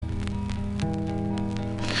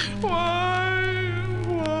Why?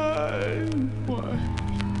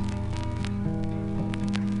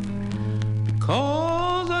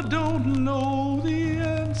 Because I don't know the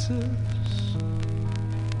answers.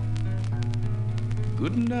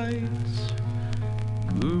 Good night,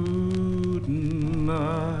 good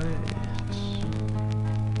night.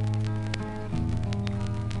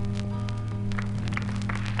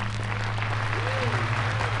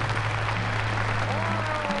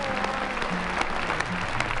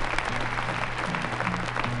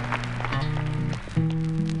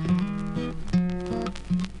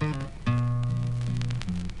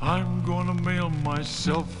 I'm gonna mail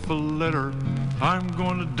myself a letter. I'm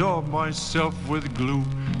gonna daub myself with glue.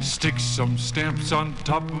 Stick some stamps on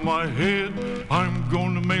top of my head. I'm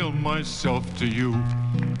gonna mail myself to you.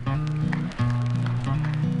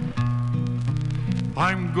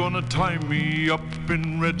 I'm gonna tie me up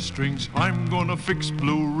in red strings. I'm gonna fix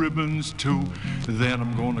blue ribbons too. Then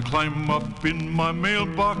I'm gonna climb up in my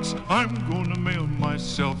mailbox. I'm gonna mail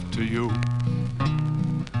myself to you.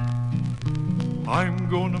 I'm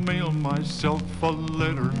gonna mail myself a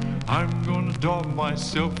letter. I'm gonna daub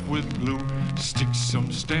myself with glue. Stick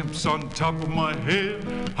some stamps on top of my head.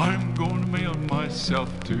 I'm gonna mail myself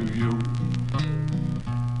to you.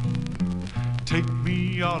 Take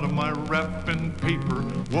me out of my wrapping paper.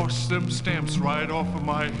 Wash them stamps right off of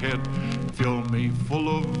my head. Fill me full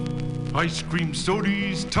of ice cream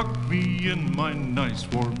sodas. Tuck me in my nice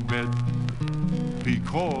warm bed.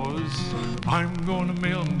 Because I'm gonna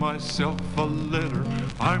mail myself a letter.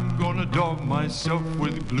 I'm gonna daub myself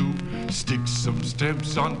with glue. Stick some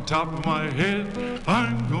stamps on top of my head.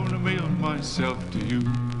 I'm gonna mail myself to you.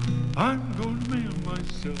 I'm gonna mail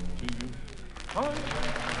myself to you.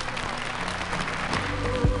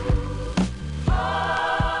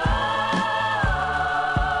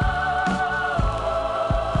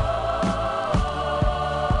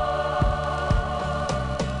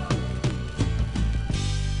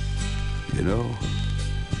 You know,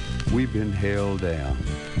 we've been held down,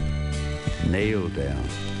 nailed down,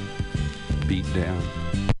 beat down.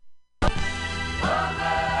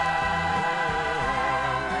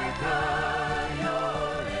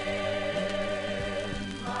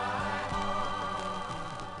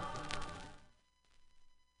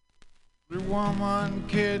 Woman,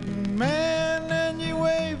 kid, and man, and you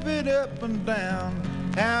wave it up and down.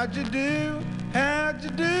 How'd you do? How'd you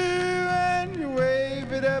do? And you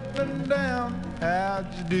wave it up and down.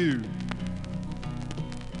 How'd you do?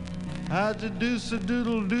 How'd you do,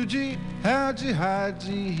 so-doodle doodgy? How'd you,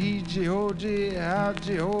 heed you, hold you? How'd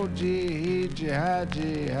you, heed you, how'd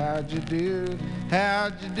you do?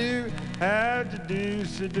 How'd you do? How'd you do,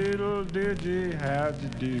 so-doodle doodgy? How'd you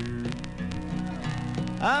do?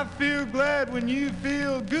 I feel glad when you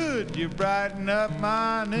feel good. You brighten up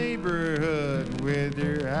my neighborhood with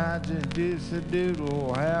your how'd you do,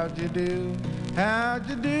 so-doodle, how'd you do? How'd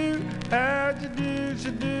you do? How'd you do,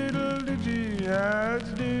 so-doodle, did you? How'd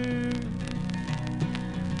you do?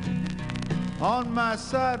 On my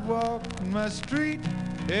sidewalk, in my street,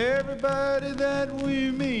 everybody that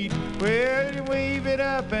we meet, well, you wave it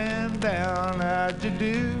up and down. How'd you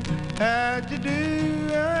do? How'd you do?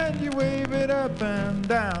 And you wave it up and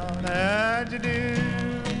down. How'd you do?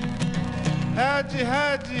 How'd you,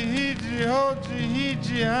 heed you, hold you, heed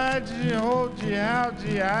you, how'd you, hold you, how'd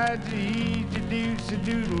you, heed you, do,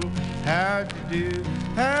 so-doodle. How'd you do?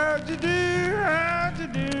 How'd you do? How'd you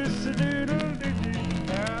do, so-doodle, did you?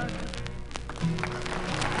 How'd you do?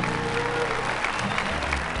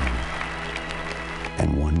 And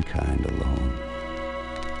one kind alone.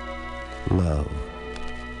 Love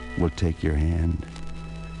will take your hand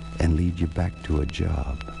and lead you back to a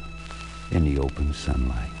job in the open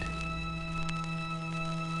sunlight.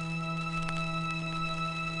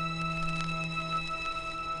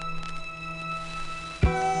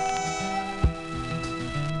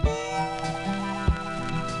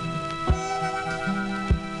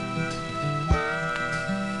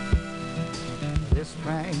 This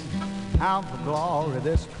train, out for glory,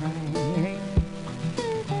 this train.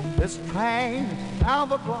 This train, out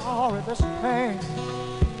for glory, this train.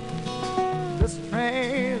 This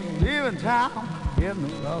train is leaving town, hitting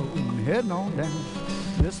the road, heading on down.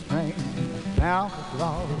 This train, out for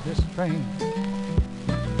glory, this train.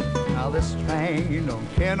 Now this train don't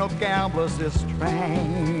care no gamblers, this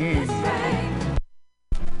train. This train.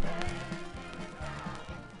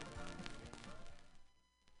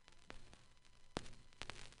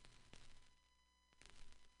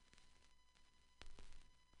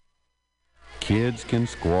 Kids can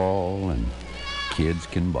squall and kids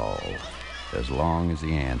can bawl as long as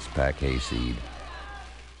the ants pack hayseed.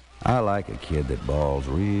 I like a kid that bawls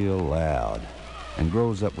real loud and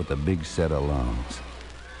grows up with a big set of lungs,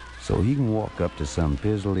 so he can walk up to some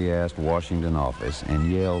pizzly-ass Washington office and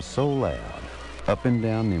yell so loud up and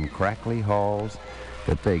down them crackly halls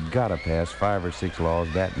that they gotta pass 5 or 6 laws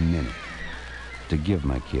that minute to give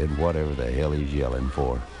my kid whatever the hell he's yelling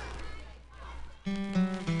for.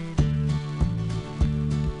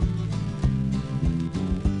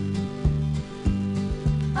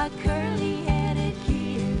 A curly-headed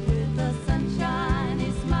kid with a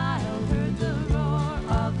sunshiny smile heard the roar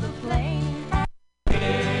of the plane.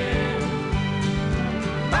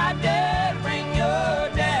 My dad, bring your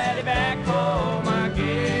daddy back home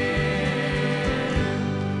again.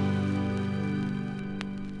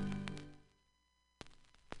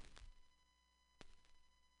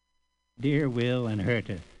 Dear Will and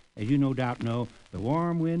Herta, as you no doubt know, the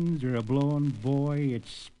warm winds are a-blowing, boy,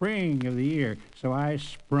 it's spring of the year, so I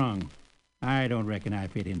sprung. I don't reckon I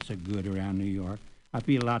fit in so good around New York. I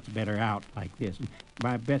feel lots better out like this, and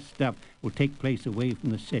my best stuff will take place away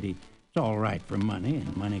from the city. It's all right for money,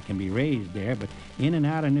 and money can be raised there, but in and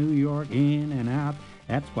out of New York, in and out,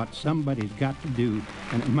 that's what somebody's got to do,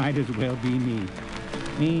 and it might as well be me.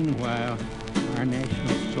 Meanwhile, our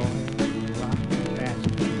national soil is locked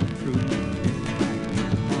fast in the truth.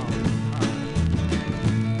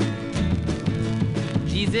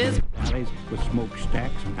 Jesus. Valleys with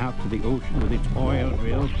smokestacks and out to the ocean with its oil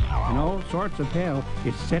drills, and all sorts of hell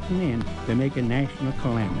is setting in to make a national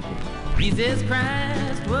calamity. Jesus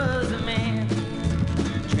Christ was a man,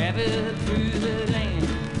 traveled through the land,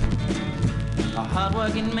 a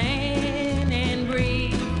hard-working man and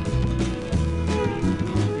brave.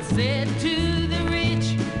 He said to the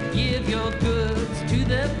rich, give your goods to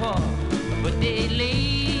the poor, but they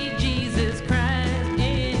laid Jesus Christ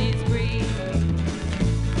in his grave.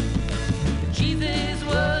 Jesus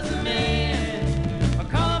was a man, a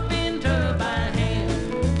carpenter by hand,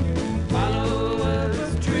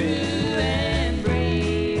 followers true and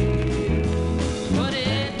brave. But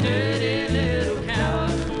a dirty little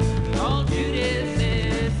coward called Judas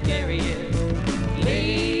Iscariot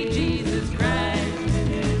laid Jesus Christ,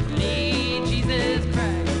 laid Jesus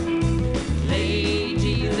Christ, laid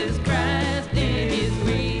Jesus Christ in his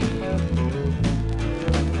grave.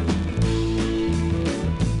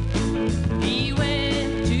 He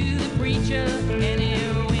went to the preacher and he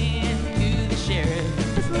went to the sheriff,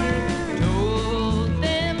 told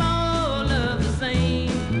them all of the same.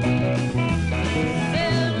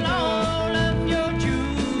 Sell all of your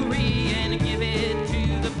jewelry and give it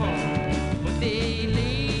to the poor, but they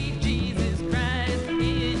laid Jesus Christ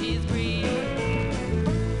in his grave.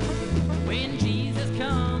 When Jesus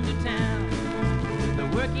come to town, the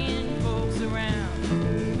working folks around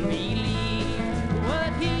believe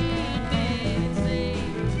what he did say.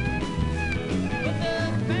 But the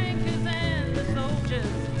bankers and the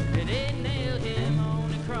soldiers, they nailed him on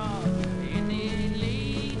the cross, and they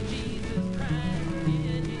laid Jesus Christ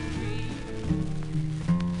in his grave.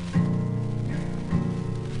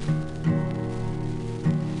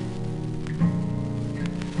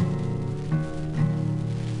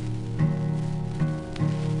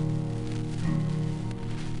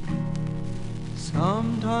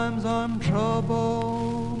 Sometimes I'm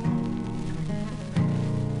troubled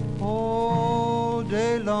all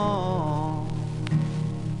day long.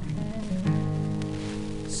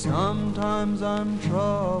 Sometimes I'm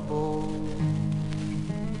troubled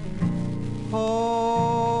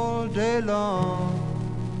all day long.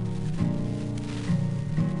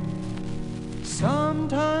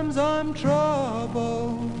 Sometimes I'm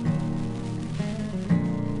troubled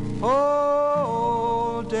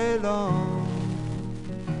all day long.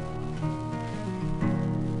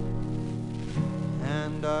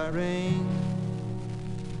 And I wring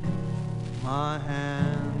my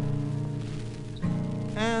hands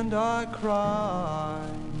and I cry.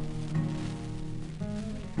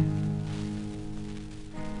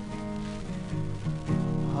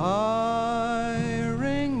 I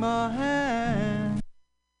wring my hands.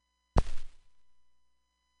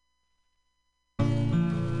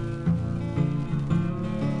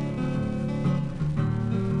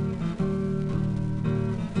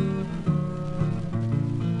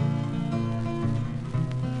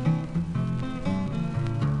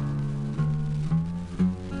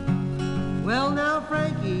 Well, now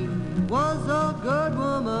Frankie was a good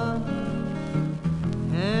woman,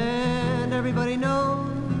 and everybody knows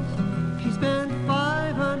she spent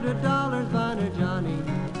 $500 buying her Johnny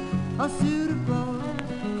a suit of clothes.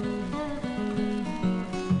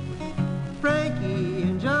 Frankie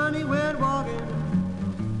and Johnny went walking,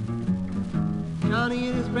 Johnny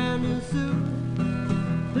in his brand new suit.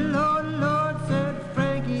 The Lord, said,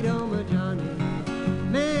 Frankie, don't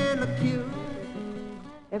you.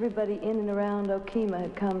 Everybody in and around Okima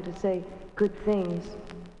had come to say good things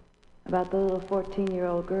about the little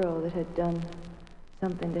 14-year-old girl that had done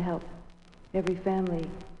something to help every family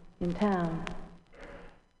in town,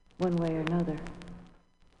 one way or another.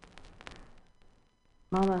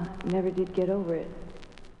 Mama never did get over it.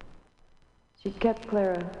 She kept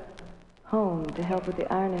Clara home to help with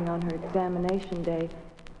the ironing on her examination day,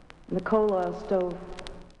 and the coal oil stove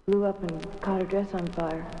blew up and caught her dress on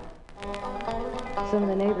fire. Some of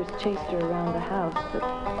the neighbors chased her around the house, but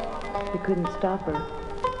they couldn't stop her,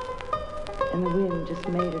 and the wind just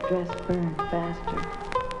made her dress burn faster.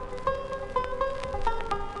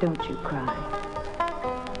 Don't you cry.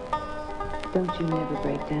 Don't you never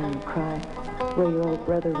break down and cry where your old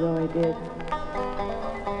brother Roy did.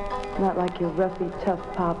 Not like your roughy, tough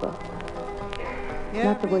papa.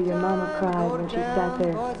 Not the way your mama cried when she sat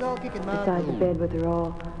there beside the bed with her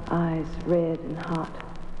all eyes red and hot.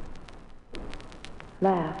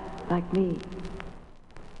 Laugh like me.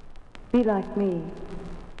 Be like me.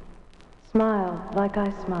 Smile like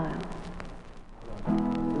I smile.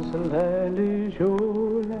 This land is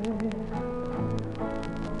your land.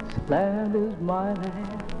 This land is my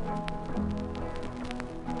land.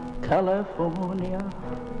 California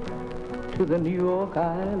to the New York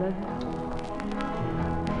Island.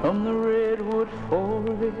 From the redwood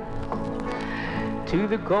forest to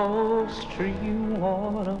the Gulf Stream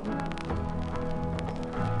water.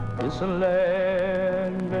 This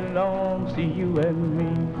land belongs to you and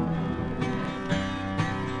me.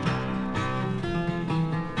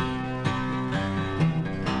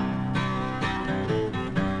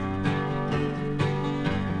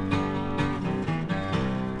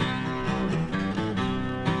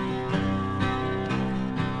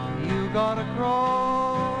 You gotta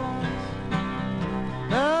cross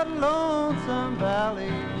that lonesome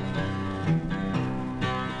valley.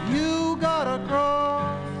 You gotta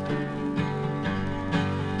cross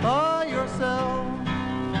by yourself.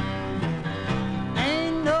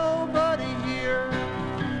 Ain't nobody here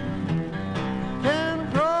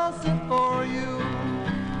can cross it for you.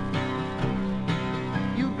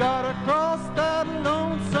 You gotta cross that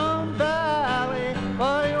lonesome valley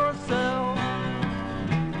by yourself.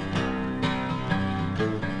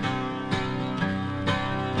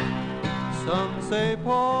 Some say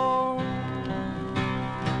Paul,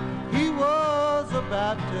 he was a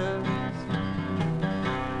Baptist.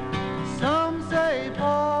 Some say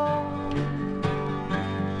Paul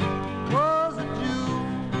was a Jew,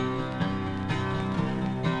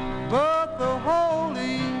 but the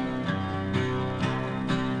Holy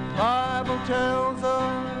Bible tells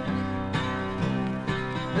us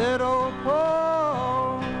that old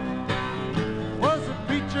Paul was a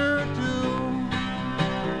preacher too.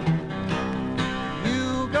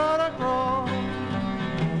 You gotta cross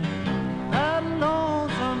that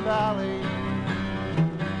lonesome valley.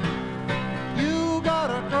 You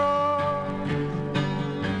gotta cross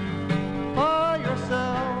by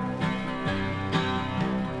yourself.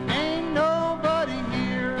 Ain't nobody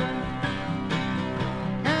here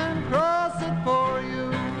can cross it for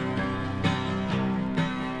you.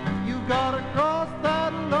 You gotta cross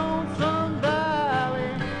that lonesome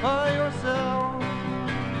valley by yourself.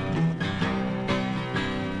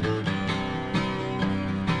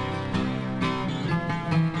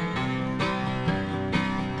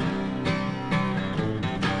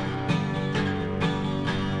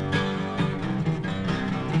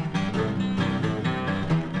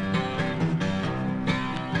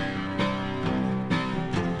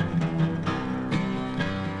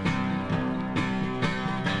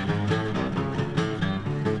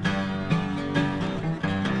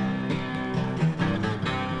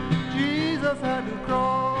 Jesus had to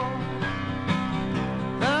cross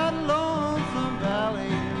that lonesome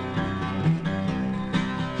valley.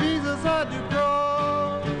 Jesus had to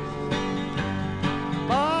cross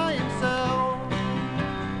by himself.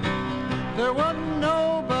 There wasn't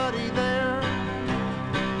nobody there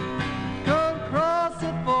could cross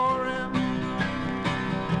it for him.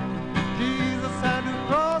 Jesus had to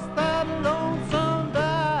cross that lonesome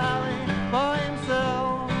valley by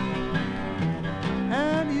himself.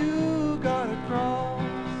 And you gotta cross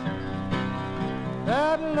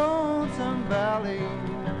that lonesome valley.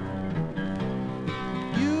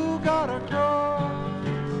 You gotta cross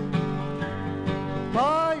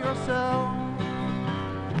by yourself.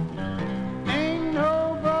 Ain't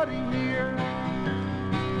nobody here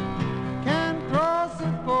can cross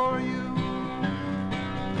it for you.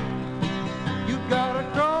 You gotta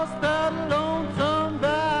cross that lonesome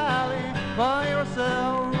valley by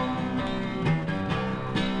yourself.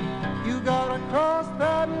 You gotta cross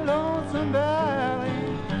that lonesome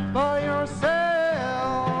valley by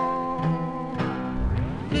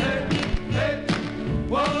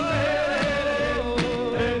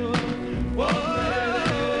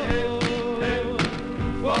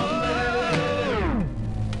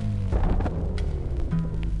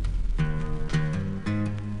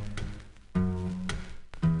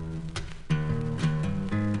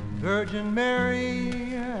Virgin Mary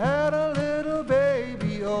had a little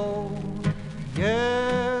baby, oh,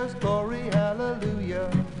 yes, glory, hallelujah,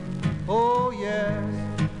 oh, yes,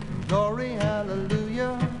 glory,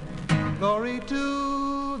 hallelujah, glory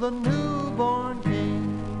to the newborn King.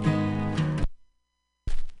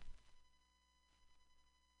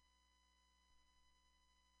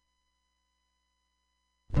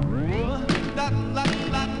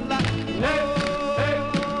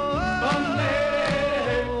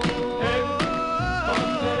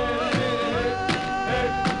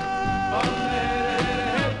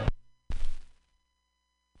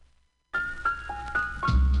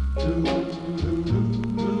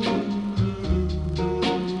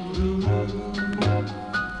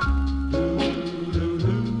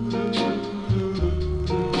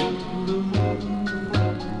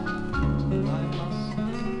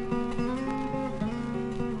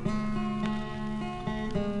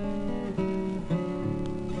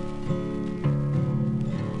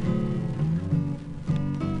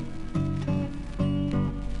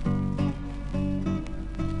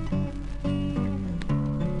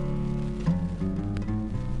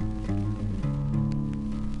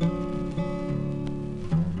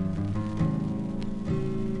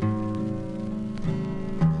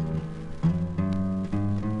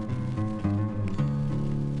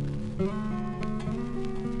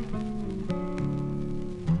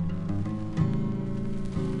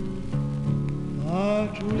 My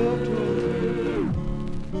true love told me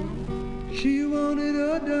she wanted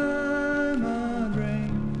a diamond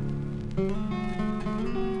ring.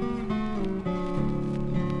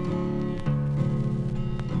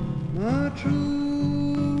 My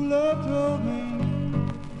true love told me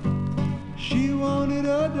she wanted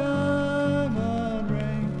a diamond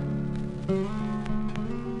ring.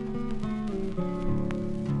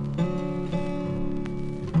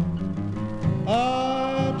 I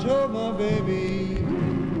told my baby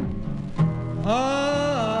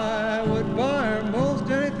I would buy her most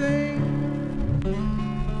anything.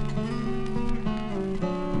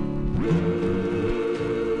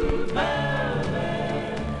 Blue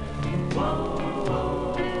velvet, whoa,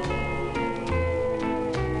 whoa.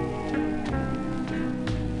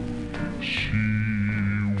 She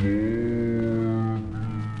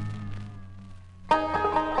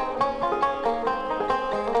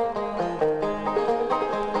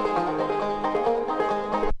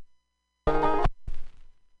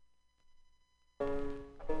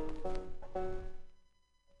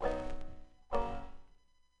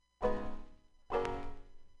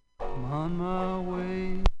on my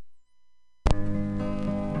way.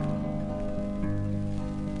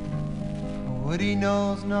 Woody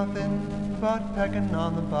knows nothing but pecking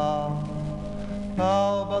on the bough,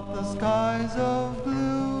 bough but the skies of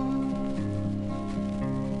blue.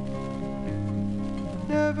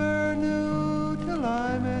 Never knew till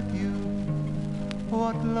I met you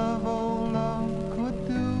what love, oh love, could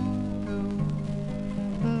do.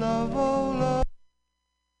 Love, oh love.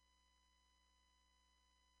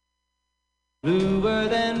 Bluer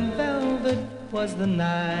than velvet was the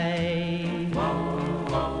night,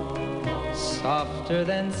 softer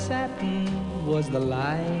than satin was the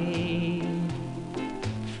light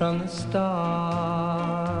from the stars.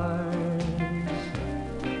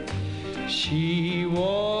 She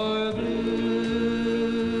wore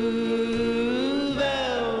blue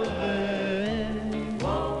velvet,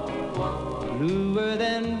 bluer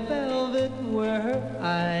than velvet were her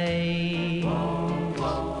eyes,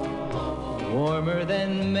 warmer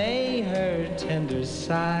than May her tender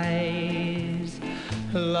sighs.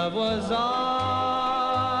 Love was ours,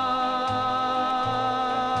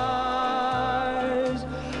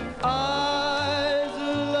 ours,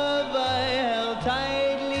 love I held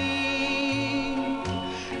tightly,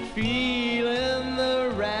 feeling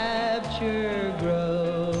the rapture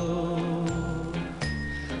grow,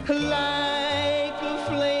 like a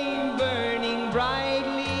flame burning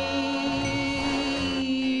brightly.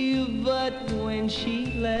 But when she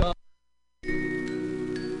left,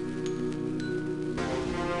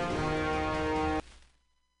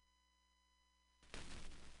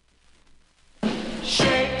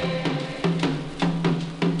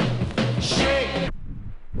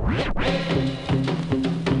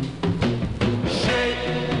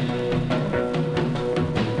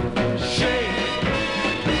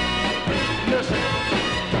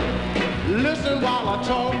 Listen while I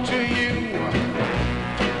talk to you.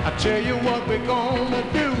 I tell you what we're gonna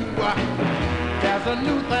do. There's a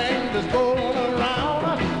new thing that's going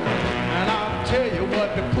around, and I'll tell you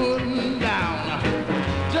what we're putting down.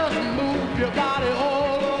 Just move your body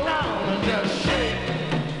all around and just shake.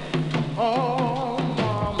 Oh,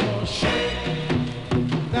 mama, shake.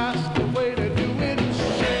 That's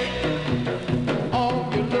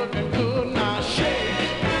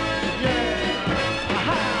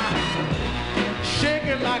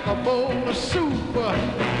like a bowl of soup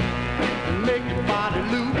and make your body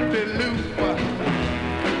loop-de-loop.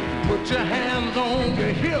 Put your hands on your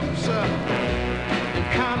hips and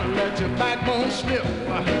kind of let your backbone slip.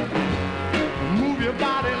 Move your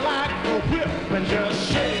body like a whip and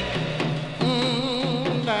just shake.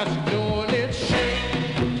 That's doing it, shake.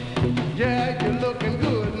 Yeah, you're looking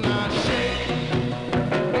good, now shake.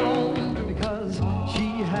 Because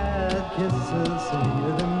she had kisses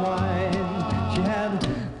sweeter than wine. She had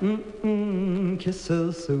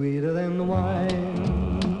kisses sweeter than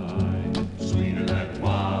wine. Sweeter than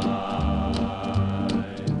wine.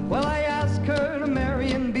 Well, I asked her to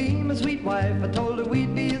marry and be my sweet wife. I told her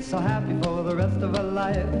we'd be so happy for the rest of her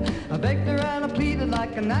life. I begged her and I pleaded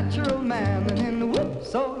like a natural man. And in the whoop,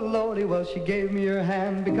 so lordy, well, she gave me her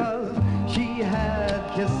hand. Because she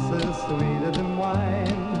had kisses sweeter than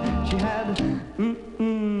wine. She had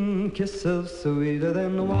kisses sweeter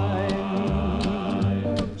than wine.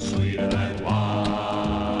 Sweeter than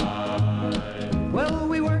wine. Well,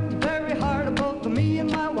 we worked very hard, both me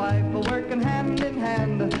and my wife, working hand in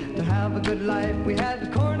hand to have a good life. We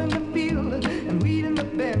had corn in the field and wheat in the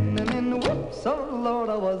bin, and in the whoops, oh Lord,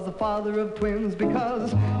 I was the father of twins.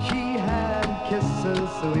 Because she had kisses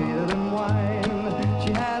sweeter than wine.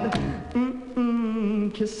 She had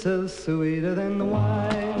kisses sweeter than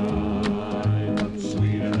wine.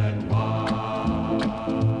 Sweeter than wine.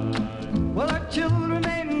 Well, our children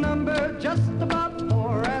ain't numbered just about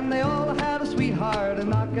 4, and they all had a sweetheart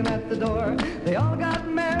knocking at the door. They all got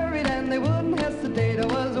married and they wouldn't hesitate. I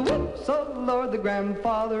was a whoops, oh Lord, the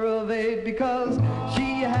grandfather of 8. Because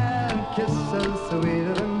she had kisses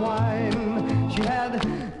sweeter than wine. She had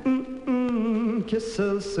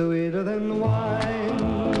kisses sweeter than wine.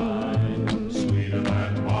 Sweeter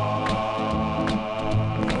than wine.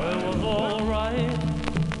 Well, it was all right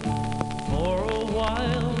for a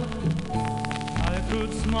while. I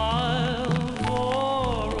could smile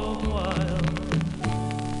for a while.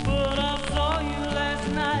 But I saw you last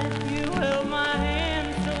night. You held my hand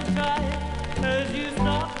so tight as you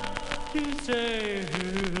stopped to say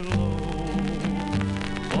hello.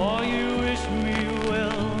 Oh, you wish me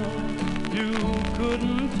well. You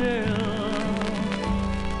couldn't tell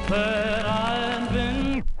that I've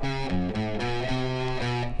been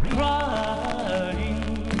crying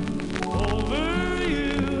over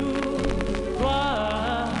you,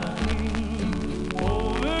 crying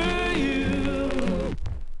over you.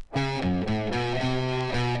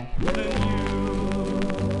 Then you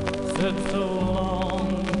said so long,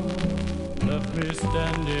 left me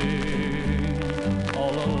standing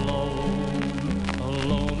all alone,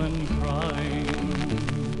 alone and crying,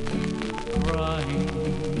 crying,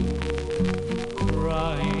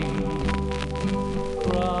 crying,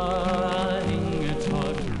 crying. It's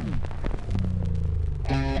hard.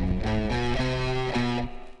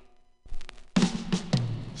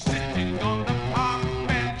 Sitting on the park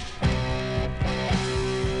bench,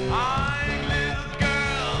 eyeing little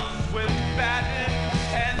girls with batted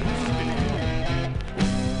heads.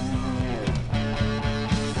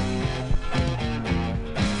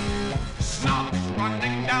 Snot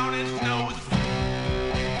running down his nose,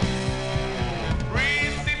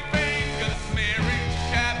 greasy fingers smearing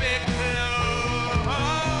shabby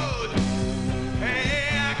clothes. Hey,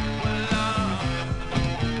 Aqualung,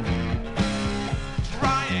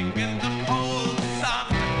 drying in the cold sun,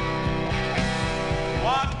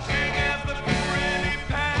 watching as the pretty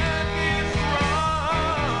panties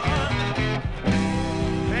run.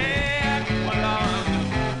 Hey, Aqualung,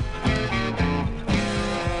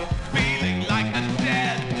 feeling like a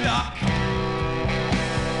dead duck,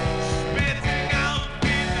 spitting out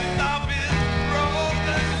pieces of his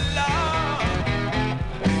frozen love.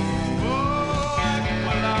 Oh,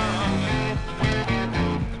 Aqualung.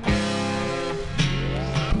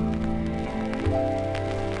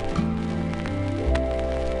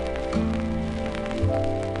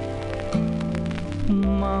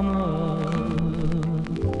 Mama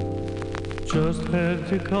just had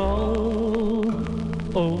to call.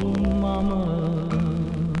 Oh, Mama,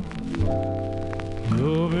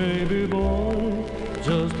 your baby boy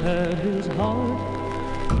just had his heart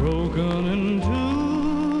broken in two.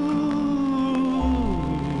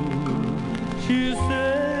 She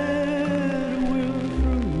said we're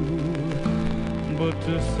through, but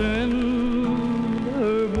to send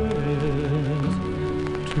her best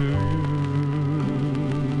to you.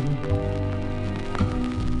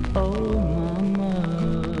 Oh, Mama,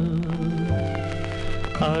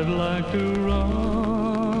 I'd like to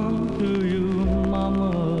run to you,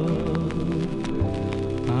 Mama.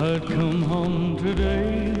 I'd come home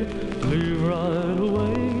today, leave right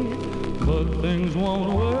away, but things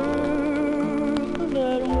won't work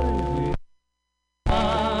that way.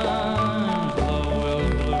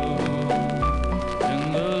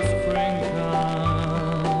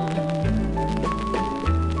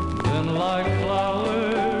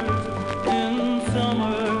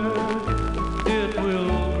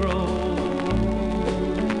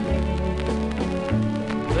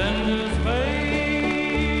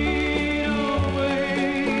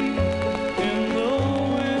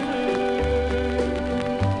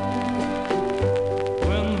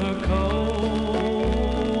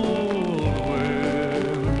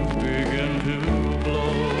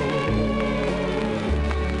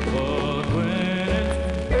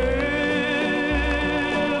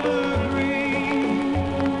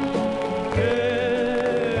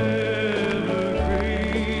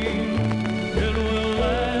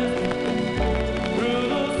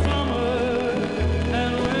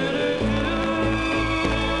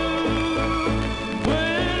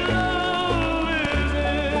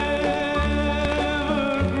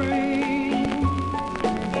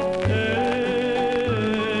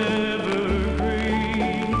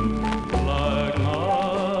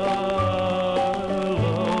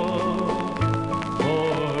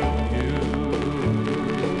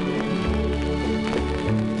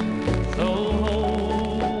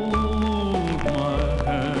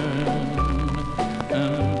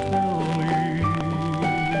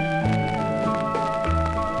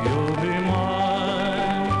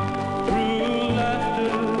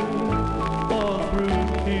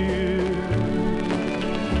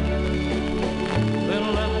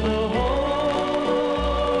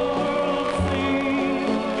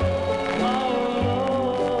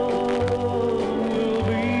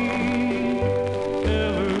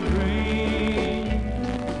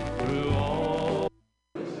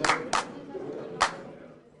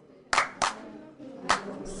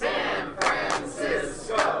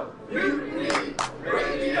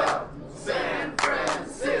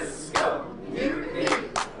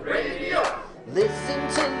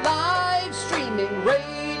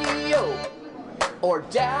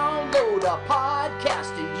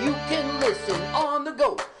 listen on the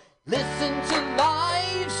go. Listen to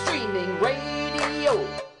live streaming radio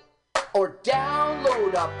or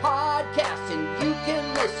download a podcast and you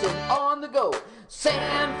can listen on the go.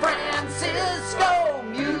 San Francisco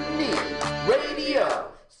Mutiny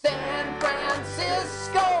Radio. San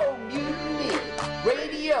Francisco Mutiny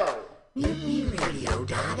Radio.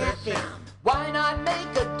 MutinyRadio.fm. Why not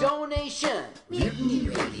make a donation?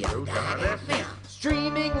 MutinyRadio.fm.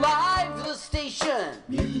 Streaming live the station.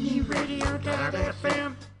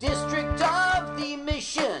 MutinyRadio.fm. District of the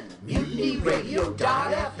Mission.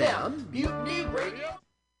 MutinyRadio.fm. Mutiny Radio.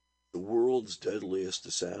 The world's deadliest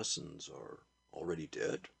assassins are already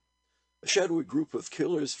dead. A shadowy group of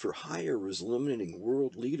killers for hire is eliminating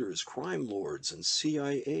world leaders, crime lords, and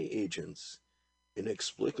CIA agents.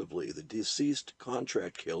 Inexplicably, the deceased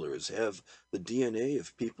contract killers have the DNA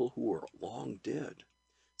of people who are long dead.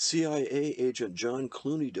 CIA agent John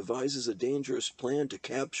Clooney devises a dangerous plan to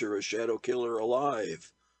capture a shadow killer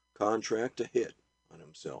alive. Contract a hit on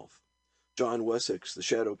himself. John Wessex, The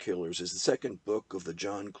Shadow Killers, is the second book of the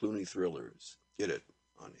John Clooney thrillers. Get it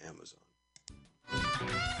on Amazon.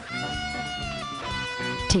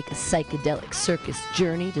 Take a psychedelic circus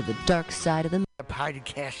journey to the dark side of the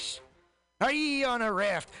podcast. Are ye on a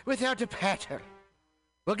raft without a paddle?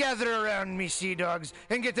 Well, gather around me, sea dogs,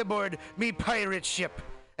 and get aboard me pirate ship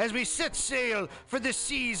as we set sail for the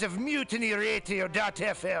seas of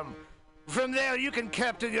MutinyRadio.fm. From there, you can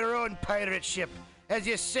captain your own pirate ship as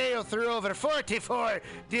you sail through over 44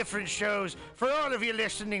 different shows for all of your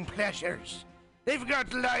listening pleasures. They've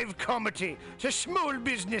got live comedy to small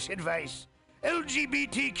business advice,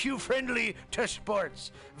 LGBTQ friendly to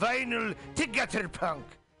sports, vinyl to gutter punk.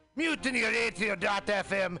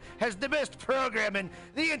 MutinyRadio.fm has the best programming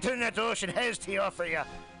the internet ocean has to offer you.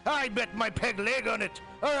 I bet my peg leg on it,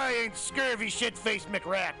 or I ain't scurvy shit-faced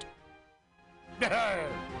McRat.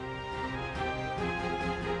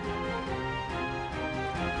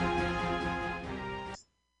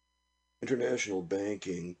 International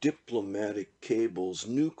banking, diplomatic cables,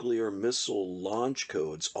 nuclear missile launch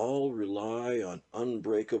codes all rely on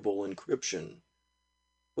unbreakable encryption.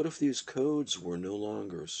 What if these codes were no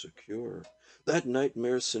longer secure? That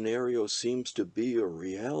nightmare scenario seems to be a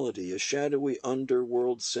reality. A shadowy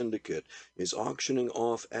underworld syndicate is auctioning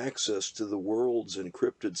off access to the world's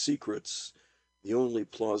encrypted secrets. The only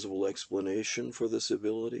plausible explanation for this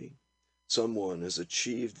ability? Someone has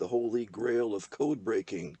achieved the holy grail of code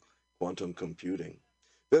breaking, quantum computing.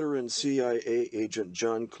 Veteran CIA agent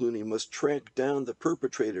John Clooney must track down the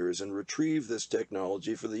perpetrators and retrieve this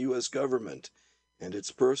technology for the U.S. government. And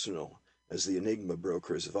it's personal, as the Enigma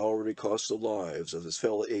brokers have already cost the lives of his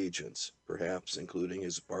fellow agents, perhaps including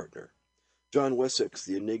his partner. John Wessex,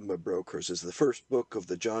 The Enigma Brokers, is the first book of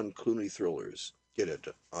the John Clooney thrillers. Get it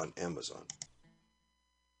on Amazon.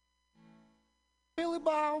 Billy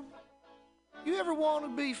Bob, you ever want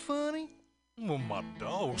to be funny? Well, my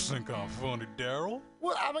dogs think I'm funny, Daryl.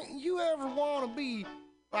 Well, I mean, you ever want to be,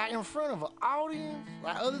 like, in front of an audience?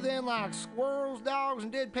 Like, other than, like, squirrels, dogs,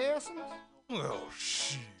 and dead peasants? Well,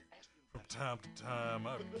 shit. From time to time,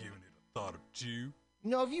 I've given it a thought or two. You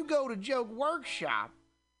know, if you go to Joke Workshop,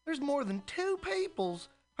 there's more than 2 peoples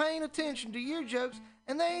paying attention to your jokes,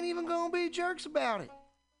 and they ain't even gonna be jerks about it.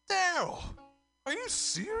 Daryl, are you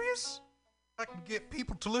serious? I can get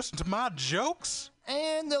people to listen to my jokes?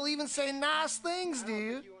 And they'll even say nice things to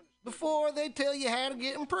you before they tell you how to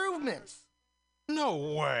get improvements. No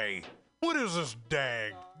way. What is this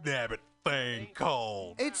dag-nabbit thing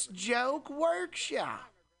called? It's Joke Workshop.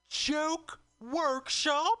 Joke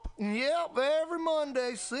Workshop? Yep, every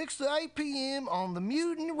Monday, 6 to 8 p.m. on the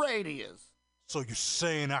Mutiny Radios. So you're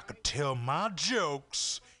saying I could tell my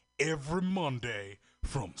jokes every Monday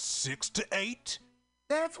from 6 to 8?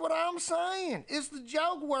 That's what I'm saying. It's the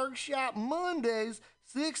Joke Workshop Mondays,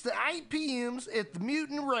 6 to 8 p.m. at the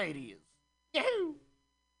Mutiny Radios. Yahoo!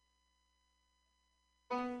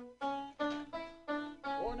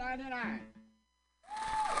 $4.99.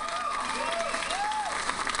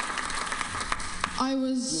 I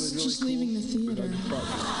was just leaving the theater.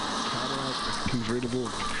 Convertible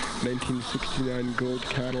 1969 gold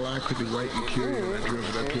Cadillac with the white interior. I drove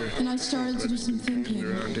it up here. And I started to do some thinking.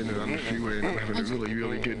 Around in it on the freeway, and I'm having a really,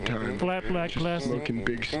 really good time. Flat black glass. Smoking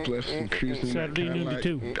big spliffs and cruising Saturday noon to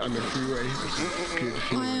 2 on the freeway. Good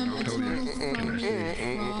feeling. I am a total fraud.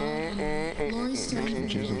 Laurie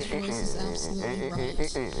Stone's voice is absolutely right.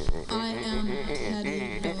 I am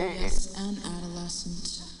petty, rebellious, and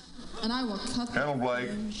adolescent. And I will cut the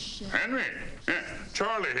Henry! Yeah,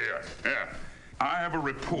 Charlie here. Yeah. I have a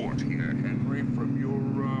report here, Henry, from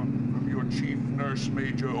your chief nurse,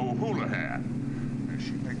 Major O'Houlihan.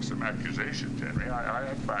 she makes some accusations, Henry,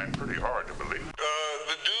 I find pretty hard to believe.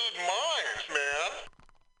 The dude minds, man.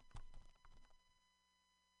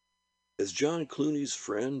 Has John Clooney's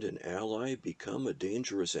friend and ally become a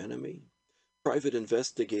dangerous enemy? Private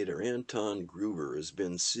investigator Anton Gruber has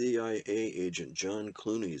been CIA agent John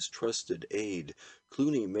Clooney's trusted aide.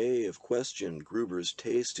 Clooney may have questioned Gruber's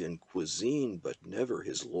taste in cuisine, but never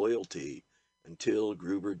his loyalty, until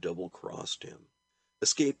Gruber double-crossed him.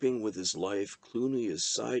 Escaping with his life, Clooney is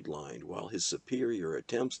sidelined while his superior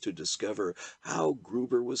attempts to discover how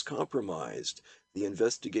Gruber was compromised. The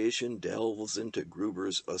investigation delves into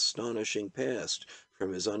Gruber's astonishing past,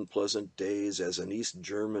 from his unpleasant days as an East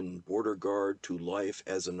German border guard to life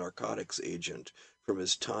as a narcotics agent, from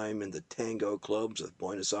his time in the tango clubs of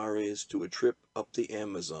Buenos Aires to a trip up the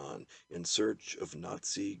Amazon in search of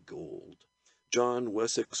Nazi gold. John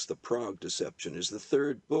Wessex' The Prague Deception is the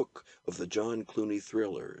third book of the John Clooney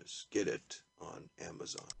thrillers. Get it on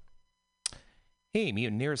Amazon. Hey,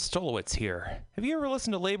 Mutineer Stolowitz here. Have you ever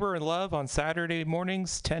listened to Labor and Love on Saturday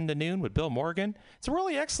mornings, 10 to noon with Bill Morgan? It's a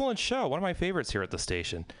really excellent show, one of my favorites here at the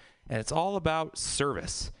station. And it's all about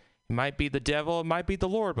service. It might be the devil, it might be the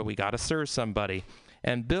Lord, but we got to serve somebody.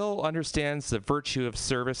 And Bill understands the virtue of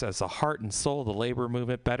service as the heart and soul of the labor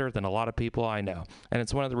movement better than a lot of people I know. And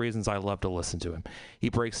it's one of the reasons I love to listen to him. He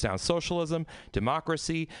breaks down socialism,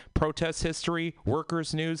 democracy, protest history,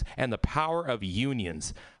 workers' news, and the power of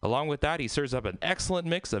unions. Along with that, he serves up an excellent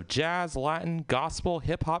mix of jazz, Latin, gospel,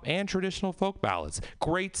 hip-hop, and traditional folk ballads.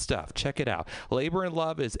 Great stuff. Check it out. Labor and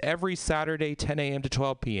Love is every Saturday, 10 a.m. to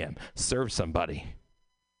 12 p.m. Serve somebody.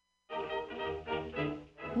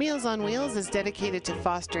 Meals on Wheels is dedicated to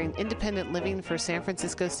fostering independent living for San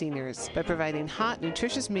Francisco seniors by providing hot,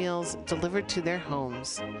 nutritious meals delivered to their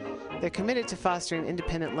homes. They're committed to fostering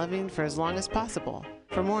independent living for as long as possible.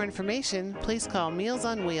 For more information, please call Meals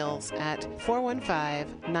on Wheels at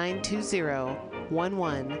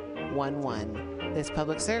 415-920-1111. This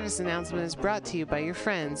public service announcement is brought to you by your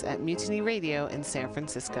friends at Mutiny Radio in San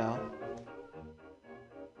Francisco.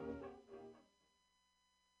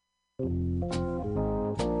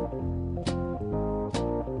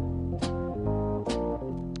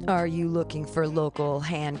 Are you looking for local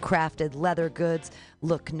handcrafted leather goods?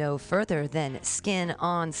 Look no further than Skin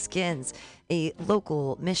on Skins, a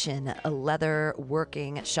local Mission leather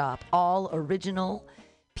working shop. All original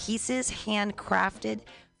pieces handcrafted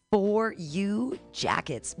for you.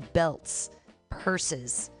 Jackets, belts,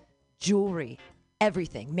 purses, jewelry,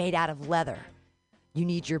 everything made out of leather. You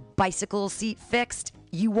need your bicycle seat fixed?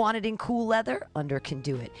 You want it in cool leather? Under can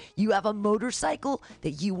do it. You have a motorcycle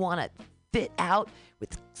that you want to fit out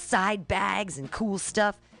with side bags and cool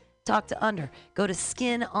stuff? Talk to Under. Go to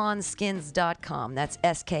skinonskins.com. That's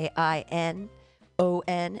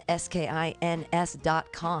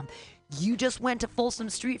SKINONSKINS.com. You just went to Folsom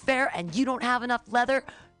Street Fair and you don't have enough leather?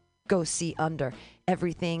 Go see Under.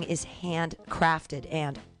 Everything is handcrafted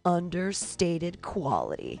and understated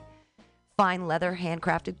quality. Fine leather,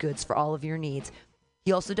 handcrafted goods for all of your needs.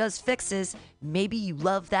 He also does fixes. Maybe you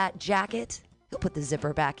love that jacket. He'll put the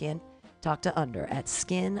zipper back in. Talk to Under at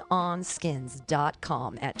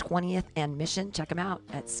skinonskins.com at 20th and Mission. Check him out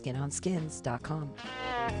at skinonskins.com.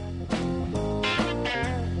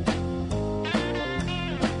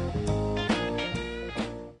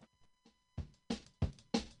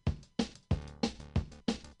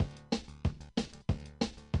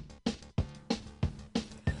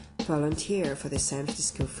 Volunteer for the San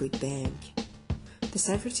Francisco Food Bank. The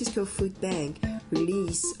San Francisco Food Bank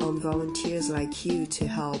relies on volunteers like you to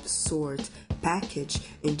help sort, package,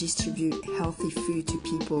 and distribute healthy food to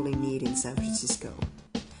people in need in San Francisco.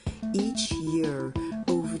 Each year,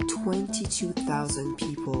 over 22,000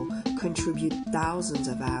 people contribute thousands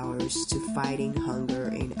of hours to fighting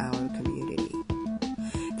hunger in our community.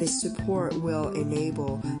 This support will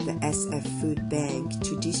enable the SF Food Bank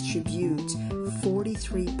to distribute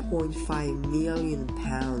 43.5 million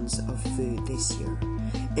pounds of food this year,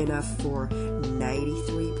 enough for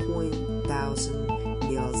 93,000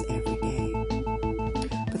 meals every day.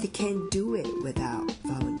 But they can't do it without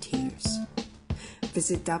volunteers.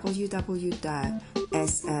 Visit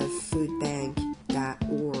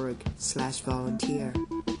www.sffoodbank.org/volunteer.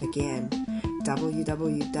 Again,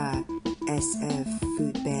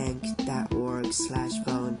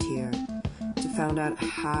 www.sffoodbank.org/volunteer to find out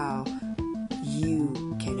how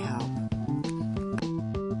you can help.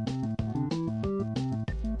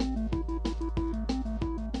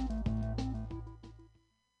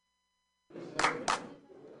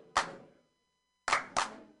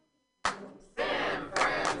 San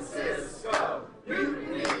Francisco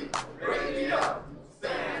Mutiny Radio.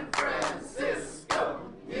 San Francisco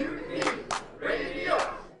Mutiny Radio.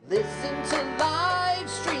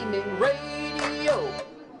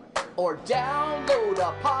 or download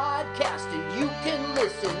a podcast and you can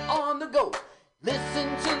listen on the go. Listen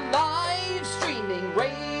to live streaming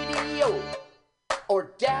radio or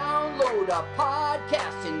download a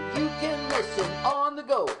podcast and you can listen on the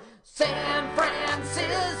go. San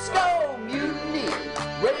Francisco Mutiny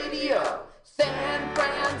Radio. San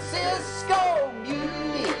Francisco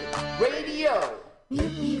Mutiny Radio.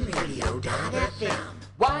 MutinyRadio.fm.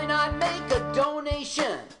 Why not make a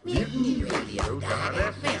donation?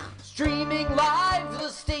 MutinyRadio.fm. Streaming live the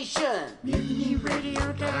station.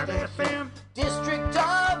 MutinyRadio.fm. District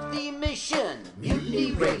of the Mission.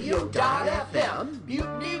 MutinyRadio.fm.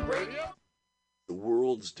 Mutiny Radio. The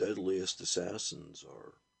world's deadliest assassins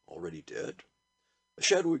are already dead. A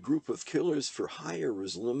shadowy group of killers for hire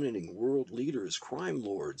is eliminating world leaders, crime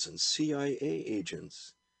lords, and CIA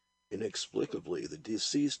agents. Inexplicably, the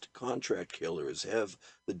deceased contract killers have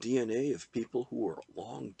the DNA of people who are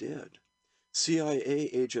long dead. CIA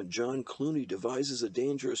agent John Clooney devises a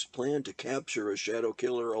dangerous plan to capture a shadow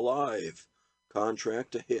killer alive.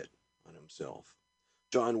 Contract a hit on himself.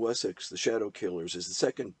 John Wessex, The Shadow Killers, is the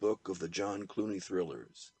second book of the John Clooney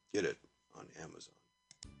thrillers. Get it on Amazon.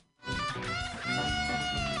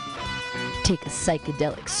 Take a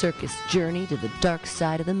psychedelic circus journey to the dark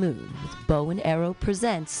side of the moon with Bow and Arrow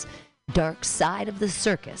presents Dark Side of the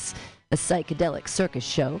Circus, a psychedelic circus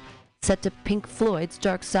show set to Pink Floyd's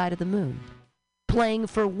Dark Side of the Moon. Playing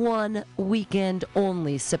for 1 weekend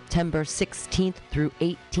only, September 16th through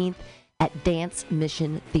 18th at Dance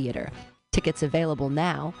Mission Theater. Tickets available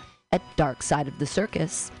now at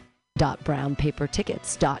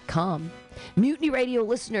darksideofthecircus.brownpapertickets.com. Mutiny Radio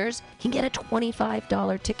listeners can get a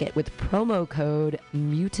 $25 ticket with promo code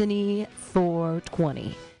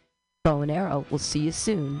MUTINY420. Bow and Arrow will see you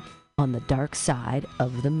soon on the dark side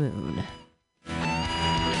of the moon.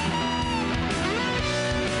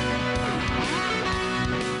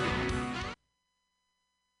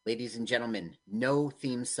 Ladies and gentlemen, no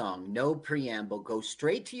theme song, no preamble. Go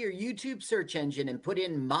straight to your YouTube search engine and put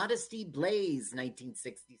in Modesty Blaze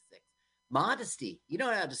 1966. Modesty, you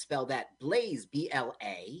know how to spell that. Blaze,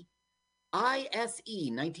 B-L-A-I-S-E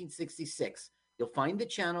 1966. You'll find the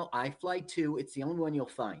channel I Fly 2. It's the only one you'll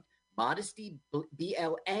find. Modesty,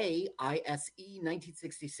 B-L-A-I-S-E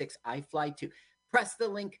 1966, I Fly 2. Press the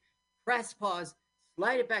link, press pause,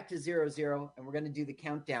 slide it back to 00, and we're going to do the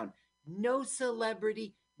countdown. No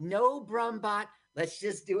celebrity, no brumbot. Let's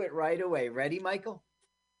just do it right away. Ready, Michael?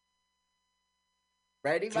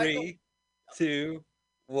 Ready, Michael? 3, 2,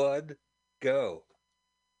 1, go.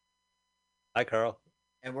 Hi, Carl.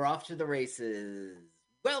 And we're off to the races.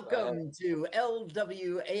 Welcome to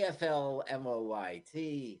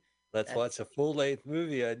LWAFL-MOYT. Let's watch a full-length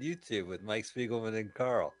movie on YouTube with Mike Spiegelman and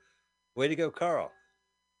Carl. Way to go, Carl.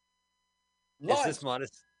 Is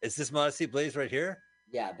this Modesty Blaze right here?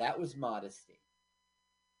 Yeah, that was Modesty.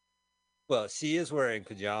 Well, she is wearing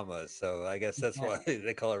pajamas, so I guess that's why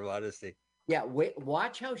they call her Modesty. Yeah,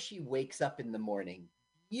 watch how she wakes up in the morning.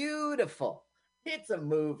 Beautiful. It's a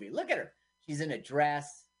movie. Look at her. She's in a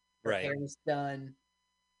dress. Her hair's done.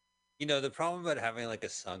 You know, the problem about having like a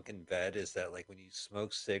sunken bed is that like when you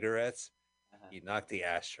smoke cigarettes, you knock the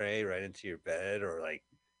ashtray right into your bed, or like,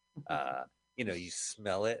 you know, you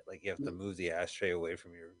smell it. Like you have to move the ashtray away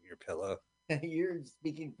from your pillow. You're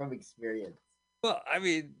speaking from experience. Well, I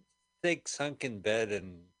mean, take sunken bed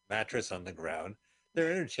and mattress on the ground.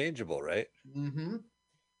 They're interchangeable, right? Mm-hmm.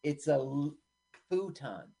 It's a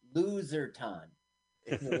futon. Loser-ton.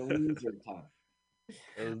 It's a loser-ton.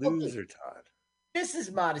 A loser-ton. This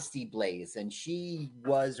is Modesty Blaze, and she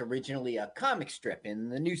was originally a comic strip in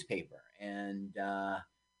the newspaper. And I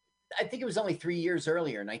think it was only 3 years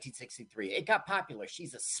earlier, 1963. It got popular.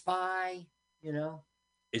 She's a spy, you know.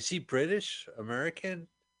 Is she British, American,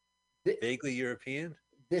 vaguely European?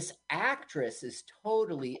 This actress is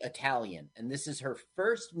totally Italian, and this is her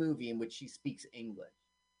first movie in which she speaks English.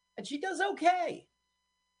 And she does okay.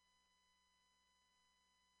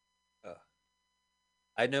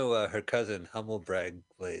 I know her cousin, Humblebrag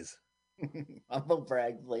Blaze.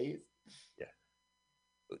 Humblebrag Blaze? Yeah.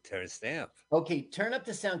 Oh, Terrence Stamp. Okay, turn up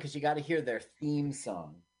the sound because you got to hear their theme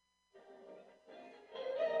song.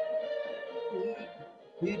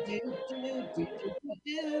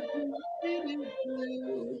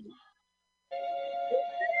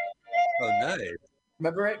 Oh, nice.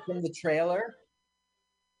 Remember it from the trailer?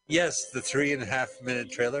 Yes, the 3.5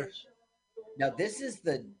 minute trailer. Now, this is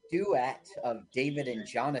the duet of David and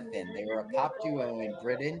Jonathan. They were a pop duo in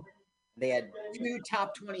Britain. They had 2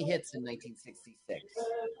 top 20 hits in 1966.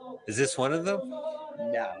 Is this one of them?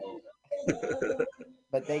 No.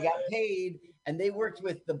 But they got paid, and they worked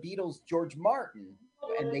with the Beatles' George Martin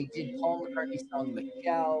and they did Paul McCartney's song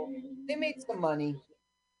Michelle. They made some money.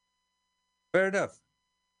 Fair enough.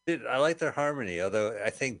 Dude, I like their harmony, although I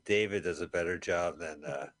think David does a better job than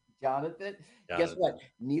Jonathan. Guess Jonathan. what?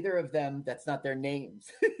 Neither of them. That's not their names.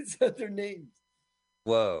 It's not their names.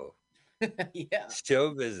 Whoa. Yeah.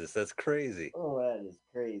 Show business. That's crazy. Oh, that is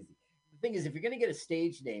crazy. The thing is, if you're going to get a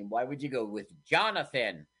stage name, why would you go with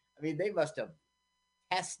Jonathan? I mean, they must have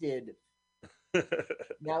tested.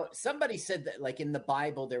 Now, somebody said that, like in the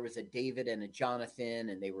Bible, there was a David and a Jonathan,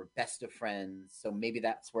 and they were best of friends. So maybe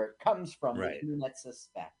that's where it comes from. Right. The internet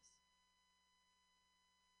suspects.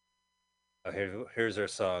 Oh, here's our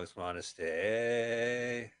songs,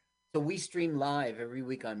 Modesty. So we stream live every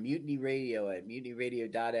week on Mutiny Radio at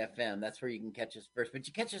mutinyradio.fm. That's where you can catch us first. But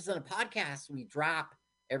you catch us on a podcast we drop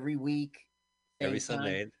every week. Every same time.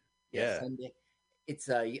 Sunday. Yeah, Yeah. Sunday. It's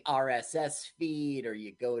a RSS feed, or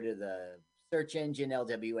you go to the search engine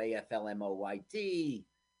LWAFLMOYT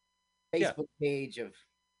Facebook page of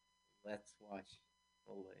Let's Watch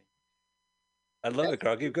Ole. I love it,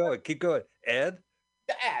 Carl. Keep going. Keep going. Ed?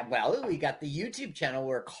 Well, we got the YouTube channel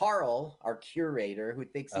where Carl, our curator, who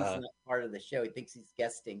thinks he's not part of the show, he thinks he's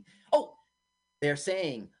guesting. Oh, they're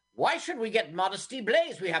saying, why should we get Modesty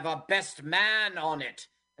Blaze? We have our best man on it.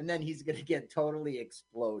 And then he's going to get totally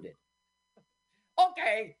exploded.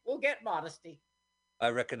 Okay, we'll get Modesty. I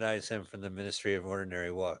recognize him from the Ministry of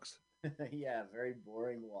Ordinary Walks. Yeah, very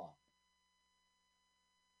boring walk.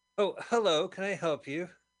 Oh, hello. Can I help you?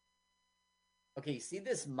 Okay, you see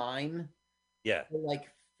this mime? Yeah. He'll, like,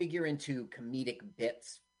 figure into comedic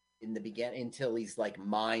bits in the beginning until he's like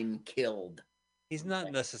mime killed. He's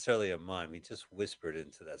not necessarily a mime. He just whispered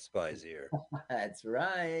into that spy's ear. That's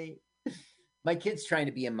right. My kid's trying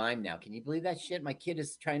to be a mime now. Can you believe that shit? My kid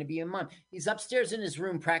is trying to be a mime. He's upstairs in his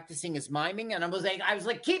room practicing his miming, and I was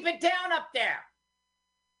like, keep it down up there.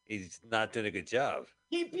 He's not doing a good job.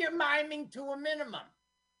 Keep your miming to a minimum.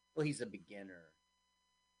 Well, he's a beginner.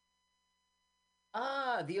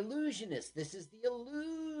 Ah, the illusionist. This is the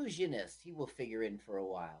illusionist. He will figure in for a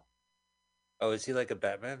while. Oh, is he like a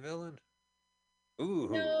Batman villain? Ooh,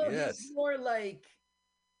 No, yes. he's more like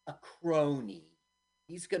a crony.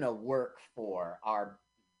 He's going to work for our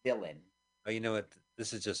villain. Oh, you know what?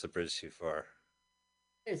 This is just a bridge too far.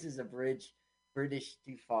 This is a British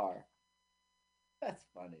too far. That's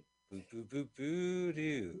funny. Boo, boo, boo, boo,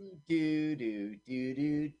 doo. Do, do, do,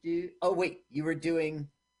 do, do. Oh, wait. You were doing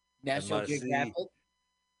National Modesty. Geographic?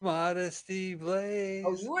 Modesty Blaze.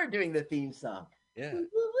 Oh, you were doing the theme song. Yeah.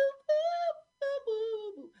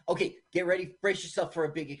 Okay, get ready. Brace yourself for a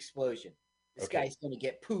big explosion. This Okay. guy's going to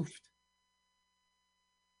get poofed.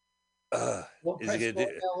 Is he gonna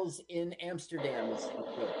do bells in Amsterdam is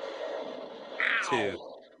two?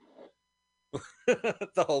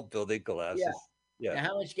 The whole building collapses. Yeah. Yeah. Now,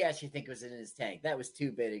 how much gas you think was in his tank? That was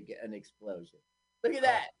too big an explosion. Look at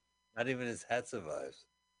that. Not even his hat survives.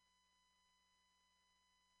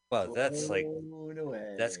 Wow, that's like Blown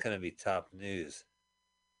away. that's gonna be top news.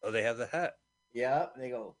 Oh, they have the hat. Yeah, they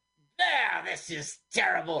go, there, this is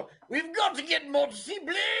terrible. We've got to get Modesty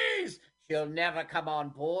Blaze. She'll never come on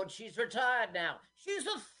board. She's retired now. She's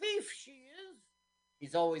a thief, she is.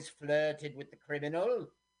 She's always flirted with the criminal.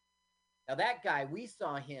 Now, that guy, we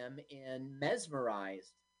saw him in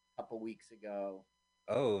Mesmerized a couple weeks ago.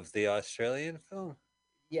 Oh, the Australian film?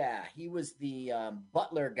 Yeah, he was the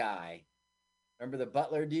butler guy. Remember the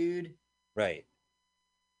butler dude? Right.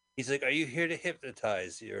 He's like, are you here to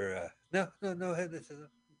hypnotize your no hypnotism.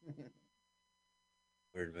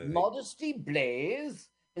 Weird movie. Modesty Blaze.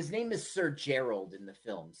 His name is Sir Gerald in the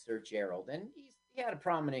film, Sir Gerald. And he had a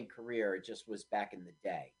prominent career. It just was back in the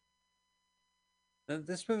day.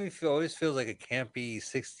 This movie always feels like a campy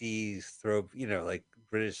 60s like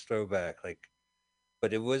British throwback,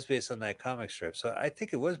 but it was based on that comic strip. So I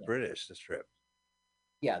think it was British, the strip.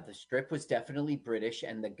 Yeah, the strip was definitely British,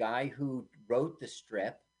 and the guy who wrote the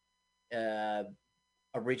strip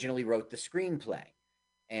originally wrote the screenplay.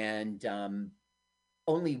 And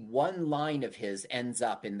only one line of his ends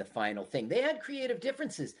up in the final thing. They had creative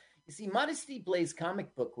differences. You see, Modesty Blaze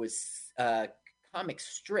comic book was comic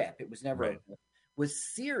strip. It was never was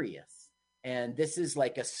serious. And this is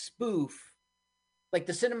like a spoof. Like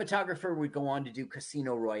the cinematographer would go on to do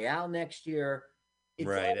Casino Royale next year. It's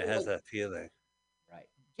right, it has like, that feeling. Right.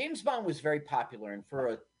 James Bond was very popular, and for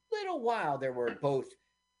a little while there were both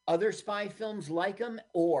other spy films like him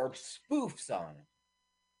or spoofs on him.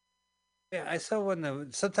 Yeah, I saw one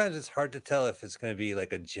that sometimes it's hard to tell if it's going to be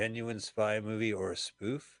like a genuine spy movie or a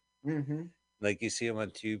spoof. Mm-hmm. Like you see them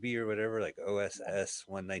on Tubi or whatever, like OSS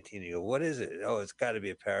 119. You go, what is it? Oh, it's got to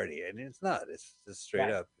be a parody. And it's not. It's just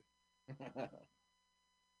straight up.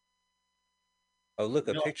 Oh, look,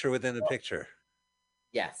 a No. picture within a picture.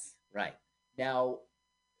 Yes, right. Now,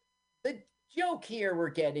 the joke here we're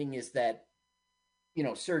getting is that,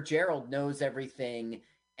 Sir Gerald knows everything,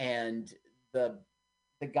 and the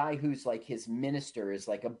guy who's like his minister is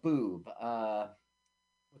like a boob.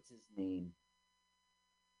 What's his name?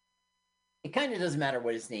 It kind of doesn't matter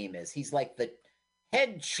what his name is. He's like the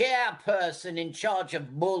head chairperson in charge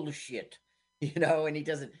of bullshit, and he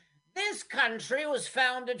doesn't. This country was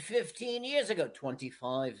founded 15 years ago,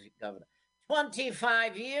 25, Governor.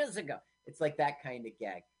 25 years ago. It's like that kind of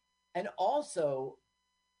gag. And also,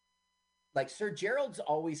 like Sir Gerald's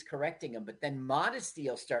always correcting him, but then Modesty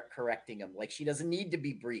will start correcting him. Like she doesn't need to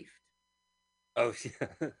be briefed. Oh,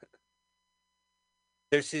 yeah.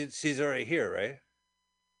 She's already here, right?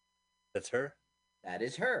 That's her? That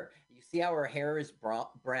is her. You see how her hair is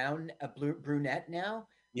brown, brunette now?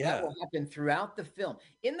 Yeah. That will happen throughout the film.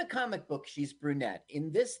 In the comic book, she's brunette.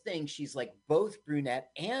 In this thing, she's like both brunette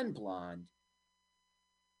and blonde.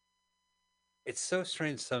 It's so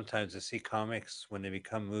strange sometimes to see comics when they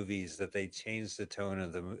become movies that they change the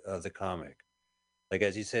tone of the comic. Like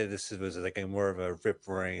as you said, this was like a more of a rip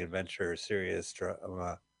roaring adventure, serious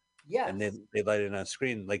drama. Yes. And they light it on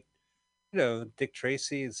screen. Like, Dick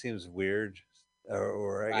Tracy, it seems weird.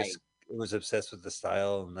 Or I guess it was obsessed with the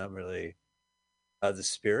style and not really the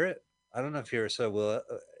spirit. I don't know if you ever saw. Well,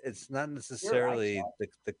 it's not necessarily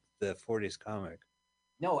the 40s comic.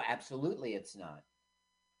 No, absolutely, it's not.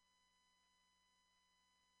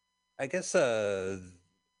 I guess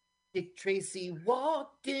Dick Tracy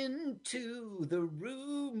walked into the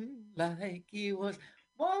room like he was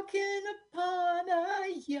walking upon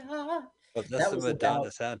a yacht. Well, that's the Madonna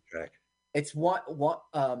soundtrack. It's what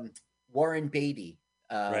Warren Beatty.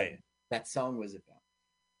 Right. That song was about.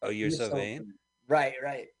 Oh, You're So Vain? Right.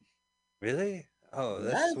 Really? Oh,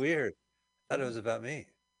 that's weird. I thought it was about me.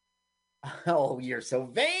 Oh, You're So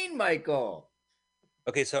Vain, Michael.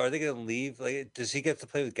 Okay, so are they going to leave? Like, does he get to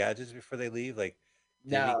play with gadgets before they leave? Like,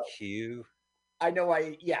 no. Q? I know.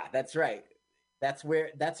 Yeah, that's right.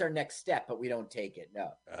 That's our next step, but we don't take it. No.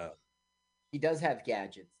 Oh. He does have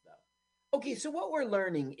gadgets, though. Okay, so what we're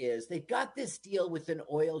learning is they've got this deal with an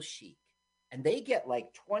oil sheik, and they get like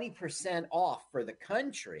 20% off for the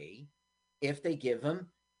country if they give them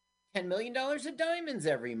 $10 million of diamonds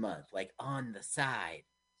every month, like on the side.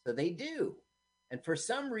 So they do. And for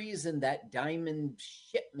some reason, that diamond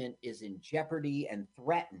shipment is in jeopardy and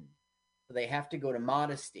threatened. So they have to go to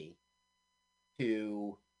Modesty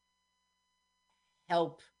to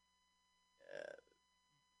help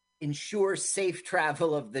ensure safe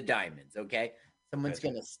travel of the diamonds, okay? Someone's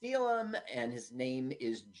going to steal them, and his name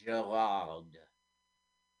is Gerard.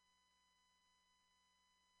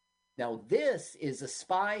 Now, this is a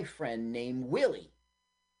spy friend named Willie.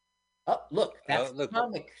 Oh, look, that's the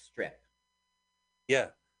comic strip. Yeah,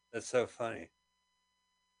 that's so funny.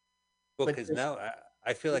 Well, because now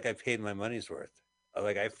I feel like I paid my money's worth.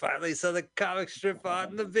 Like I finally saw the comic strip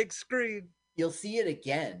on the big screen. You'll see it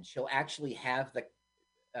again. She'll actually have the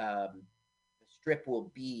strip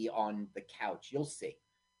will be on the couch. You'll see.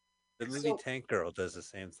 The movie Tank Girl does the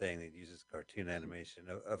same thing. It uses cartoon animation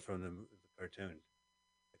from the cartoon,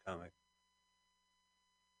 the comic.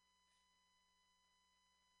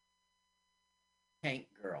 Tank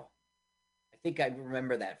Girl. I think I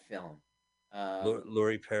remember that film.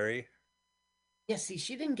 Laurie Perry. Yeah, see,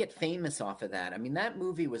 she didn't get famous off of that. I mean, that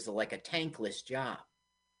movie was like a tankless job.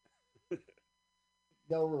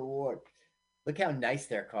 No reward. Look how nice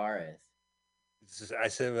their car is. I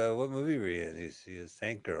said, what movie were you in? She is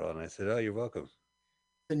Tank Girl. And I said, oh, you're welcome.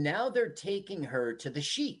 So now they're taking her to the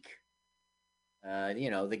sheik.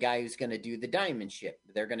 The guy who's going to do the diamond ship.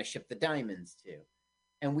 They're going to ship the diamonds to.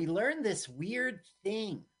 And we learn this weird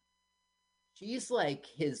thing. She's like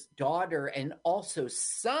his daughter and also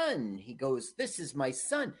son. He goes, this is my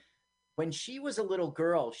son. When she was a little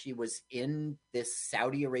girl, she was in this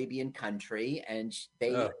Saudi Arabian country, and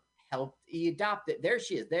they helped. He adopted. There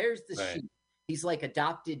she is. There's the sheik. He's like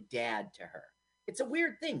adopted dad to her. It's a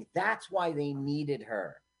weird thing. That's why they needed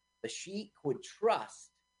her. The sheik would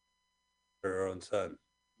trust her own son.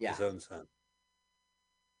 Yeah. His own son.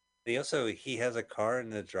 He has a car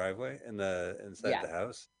in the driveway inside the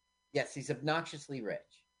house. Yes, he's obnoxiously rich.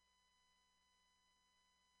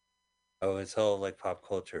 Oh, it's all like pop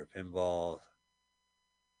culture, pinball.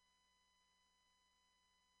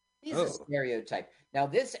 He's a stereotype. Now,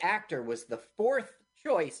 this actor was the fourth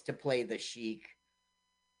choice to play the sheik.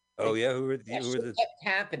 Oh, yeah? Who were the... Kept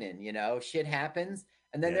happening, shit happens.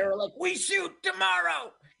 And then they were like, we shoot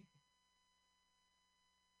tomorrow.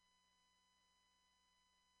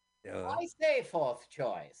 Yeah. I say fourth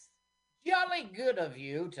choice. Jolly good of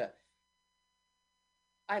you to...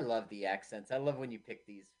 I love the accents. I love when you pick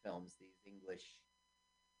these films, these English.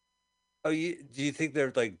 Oh, do you think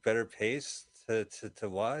they're like better paced to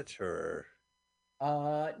watch or?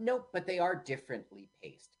 No, but they are differently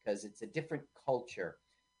paced because it's a different culture.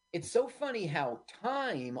 It's so funny how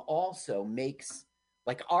time also makes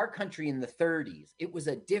like our country in the 30s. It was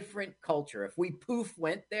a different culture. If we poof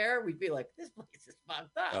went there, we'd be like, this place is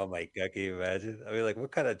fucked up. Oh my god, can you imagine? I mean, like,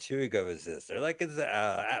 what kind of chewing gum is this? They're like, it's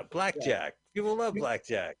Yeah. blackjack. People love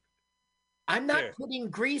blackjack. I'm not Here, putting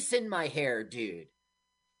grease in my hair, dude.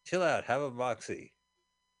 chill out. Have a moxie,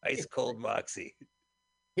 ice cold moxie.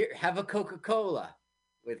 Here, have a Coca-Cola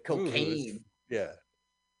with Ooh, cocaine. yeah.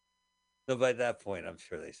 No, by that point, I'm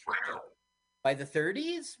sure they stripped out. By the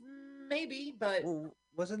 30s, maybe, but Well,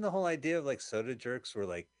 wasn't the whole idea of like soda jerks where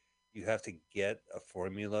like you have to get a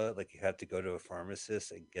formula, like you have to go to a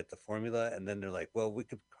pharmacist and get the formula, and then they're like, well, we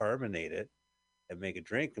could carbonate it and make a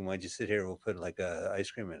drink, and why don't you sit here? We'll put like a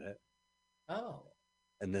ice cream in it, oh,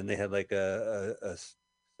 and then they had like a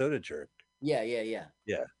soda jerk. yeah. Yeah.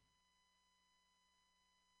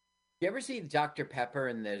 You ever see Dr. Pepper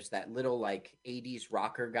and there's that little like 80s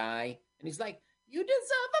rocker guy and he's like, you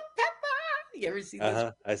deserve a pepper. You ever see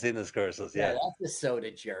this? I've seen those commercials. Yeah, Yeah. that's a soda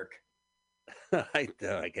jerk. I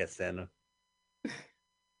know. I guess Santa.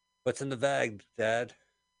 What's in the bag, Dad?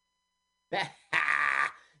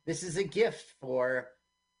 This is a gift for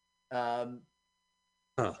Huh.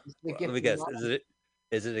 this is a Well, gift let me for guess. Mom.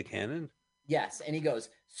 Is it a cannon? Yes, and he goes,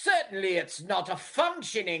 certainly it's not a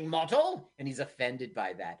functioning model. And he's offended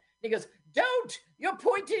by that. And he goes, don't! You're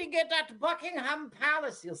pointing it at Buckingham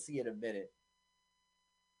Palace. You'll see in a minute.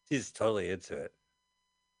 She's totally into it.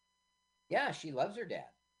 Yeah, she loves her dad.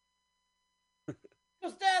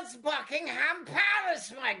 Because that's Buckingham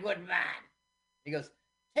Palace, my good man. He goes,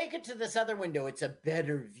 take it to this other window. It's a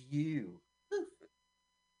better view.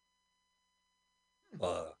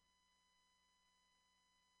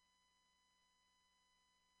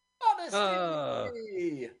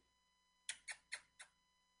 Honesty.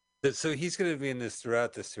 So he's going to be in this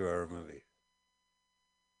throughout this 2-hour movie.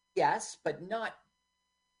 Yes, but not.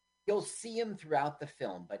 You'll see him throughout the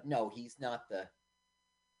film, but no, he's not the.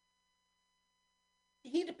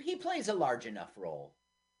 He plays a large enough role.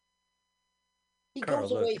 He Carl,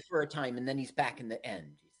 goes look. away for a time and then he's back in the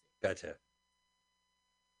end. You see. Gotcha.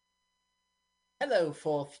 Hello,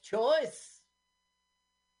 fourth choice.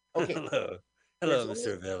 Okay. Hello,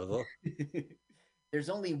 Mr. Available. There's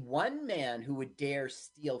only one man who would dare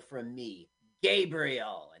steal from me,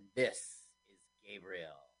 Gabriel, and this is Gabriel.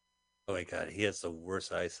 Oh my God, he has the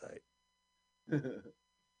worst eyesight.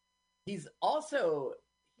 He's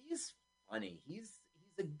funny. He's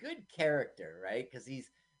a good character, right? Because he's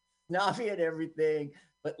snobby and everything,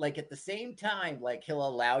 but like at the same time, like he'll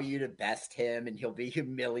allow you to best him and he'll be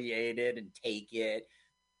humiliated and take it.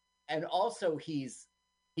 And also he's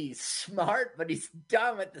smart, but he's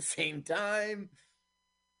dumb at the same time.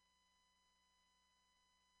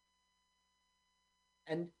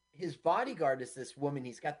 And his bodyguard is this woman.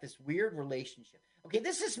 He's got this weird relationship. Okay,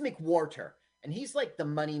 this is McWhorter, and he's like the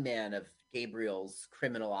money man of Gabriel's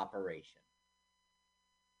criminal operation.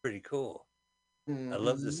 Pretty cool. I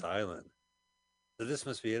love this island. So this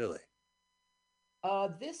must be Italy.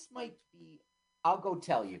 This might be. I'll go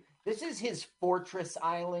tell you. This is his fortress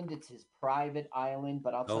island. It's his private island,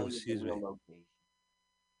 but I'll tell you the real location.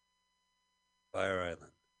 Fire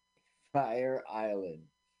Island. Fire Island.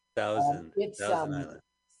 Thousand Island.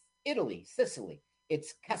 Italy, Sicily.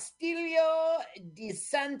 It's Castiglio di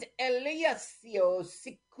Sant'Eliasio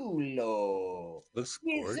Siculo. Looks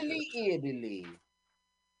gorgeous. Italy.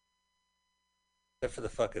 Except for the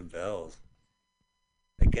fucking bells.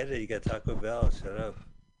 I get it. You got Taco Bell. Shut up.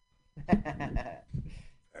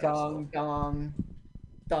 Dong, dong.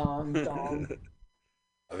 Dong, dong.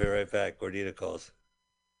 I'll be right back. Gordita calls.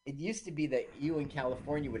 It used to be that you in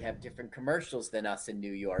California would have different commercials than us in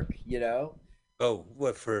New York, you know? Oh,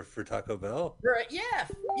 what, for Taco Bell?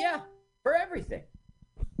 Yeah, for everything.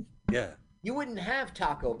 Yeah. You wouldn't have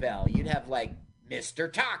Taco Bell. You'd have, like,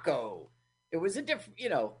 Mr. Taco. It was a different,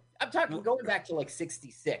 I'm talking going back to, like,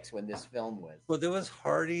 66 when this film was. Well, there was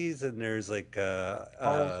Hardee's and there's, like,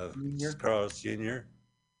 Carl's Jr.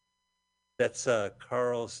 That's,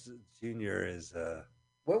 Carl's Jr. is,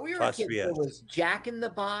 when we were kids, there was Jack in the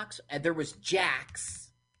Box, and there was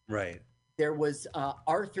Jack's. Right. There was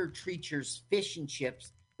Arthur Treacher's Fish and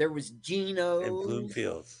Chips. There was Gino's. And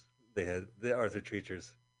Bloomfields. They had the Arthur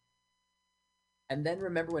Treachers. And then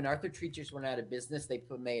remember when Arthur Treachers went out of business, they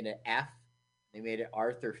made an F. They made it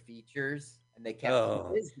Arthur Features, and they kept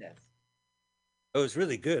the business. It was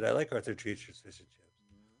really good. I like Arthur Treacher's Fish and Chips.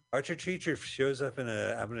 Arthur Treacher shows up in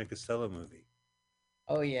a Abbott and Costello movie.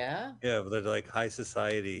 Oh yeah, Yeah, but they're like high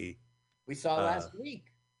society. we saw last week.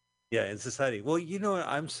 Yeah, in society. Well, you know,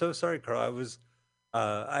 I'm so sorry, Carl.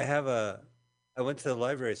 I went to the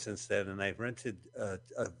library since then, and I rented a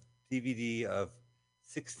DVD of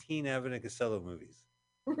 16 Abbott and Costello movies.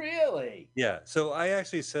 Really? Yeah. So I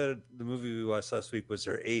actually said the movie we watched last week was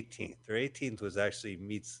their 18th. Their 18th was actually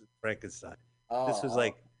Meets Frankenstein. This was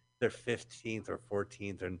like their 15th or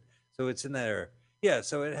 14th, and so it's in there. Yeah.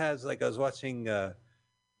 So it has like I was watching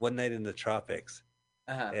One Night in the Tropics,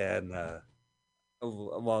 and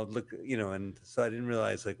well, look, you know, and so I didn't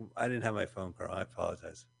realize like I didn't have my phone, Carl. I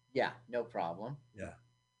apologize. Yeah, no problem. Yeah.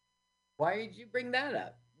 Why did you bring that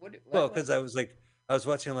up? Well, because I was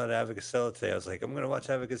watching a lot of Abbott Costello today. I was like, I'm going to watch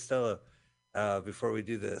Abbott Costello before we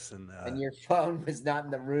do this, and your phone was not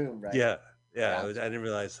in the room, right? yeah. I didn't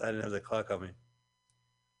realize I didn't have the clock on me.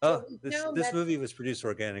 Oh, this movie was produced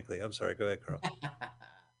organically. I'm sorry. Go ahead, Carl.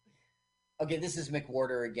 Okay, this is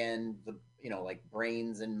McWhorter again. Like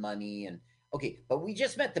brains and money and okay, but we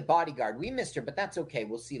just met the bodyguard. We missed her, but that's okay.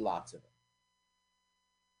 We'll see lots of her.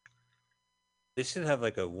 They should have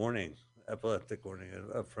like a warning, epileptic warning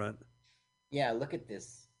up front. Yeah, look at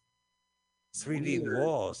this. 3D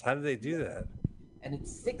walls. How do they do that? And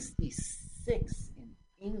it's 66 in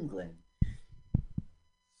England.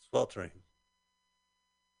 Sweltering.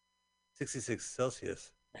 66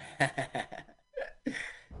 Celsius.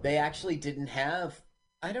 They actually didn't have.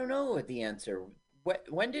 I don't know what the answer.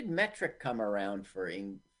 When did metric come around for?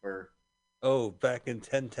 Oh, back in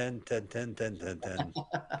 10.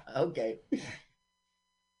 Okay.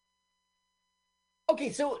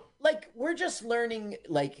 Okay, so like we're just learning.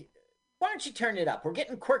 Like, why don't you turn it up? We're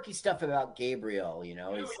getting quirky stuff about Gabriel. You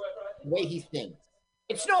know, the way he thinks.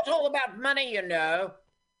 It's not all about money, you know.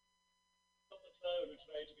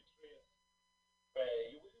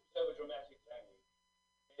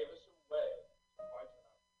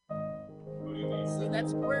 See,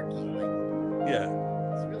 that's quirky. Like, yeah.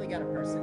 He's really got a person.